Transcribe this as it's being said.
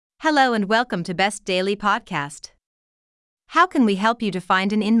Hello and welcome to Best Daily Podcast. How can we help you to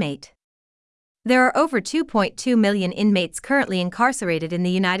find an inmate? There are over 2.2 million inmates currently incarcerated in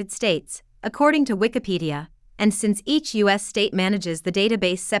the United States, according to Wikipedia, and since each U.S. state manages the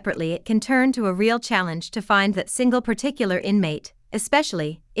database separately, it can turn to a real challenge to find that single particular inmate,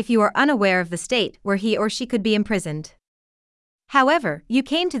 especially if you are unaware of the state where he or she could be imprisoned. However, you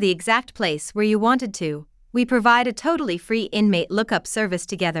came to the exact place where you wanted to. We provide a totally free inmate lookup service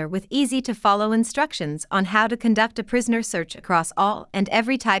together with easy-to-follow instructions on how to conduct a prisoner search across all and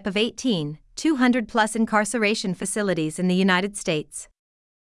every type of 200-plus incarceration facilities in the United States.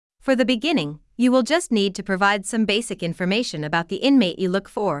 For the beginning, you will just need to provide some basic information about the inmate you look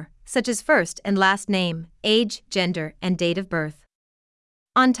for, such as first and last name, age, gender, and date of birth.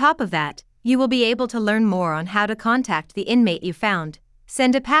 On top of that, you will be able to learn more on how to contact the inmate you found,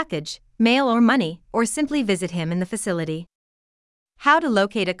 send a package, mail or money, or simply visit him in the facility. How to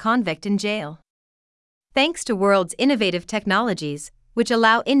locate a convict in jail. Thanks to world's innovative technologies, which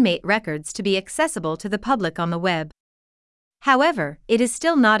allow inmate records to be accessible to the public on the web. However, it is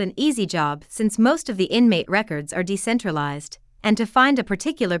still not an easy job since most of the inmate records are decentralized, and to find a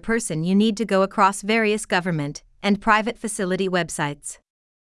particular person you need to go across various government and private facility websites.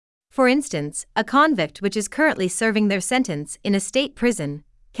 For instance, a convict which is currently serving their sentence in a state prison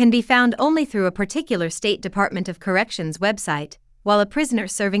can be found only through a particular State Department of Corrections website, while a prisoner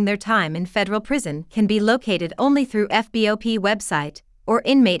serving their time in federal prison can be located only through FBOP website, or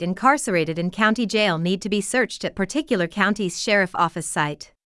inmate incarcerated in county jail need to be searched at particular county's sheriff office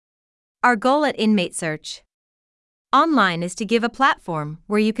site. Our goal at Inmate Search Online is to give a platform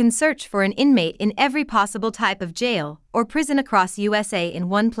where you can search for an inmate in every possible type of jail or prison across USA in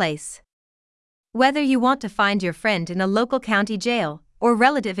one place. Whether you want to find your friend in a local county jail or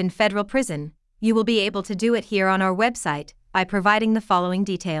relative in federal prison, you will be able to do it here on our website by providing the following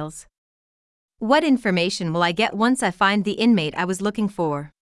details. What information will I get once I find the inmate I was looking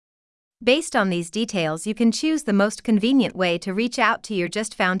for? Based on these details, you can choose the most convenient way to reach out to your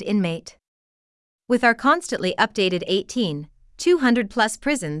just found inmate. With our constantly updated 200-plus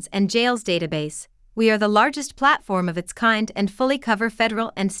prisons and jails database, we are the largest platform of its kind and fully cover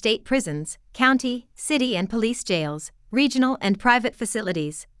federal and state prisons, county, city and police jails, regional and private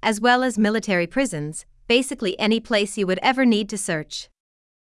facilities, as well as military prisons, basically any place you would ever need to search.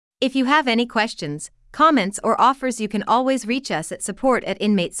 If you have any questions, comments or offers, you can always reach us at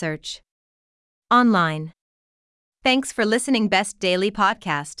support@Inmate Search Online. Thanks for listening Best Daily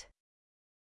Podcast.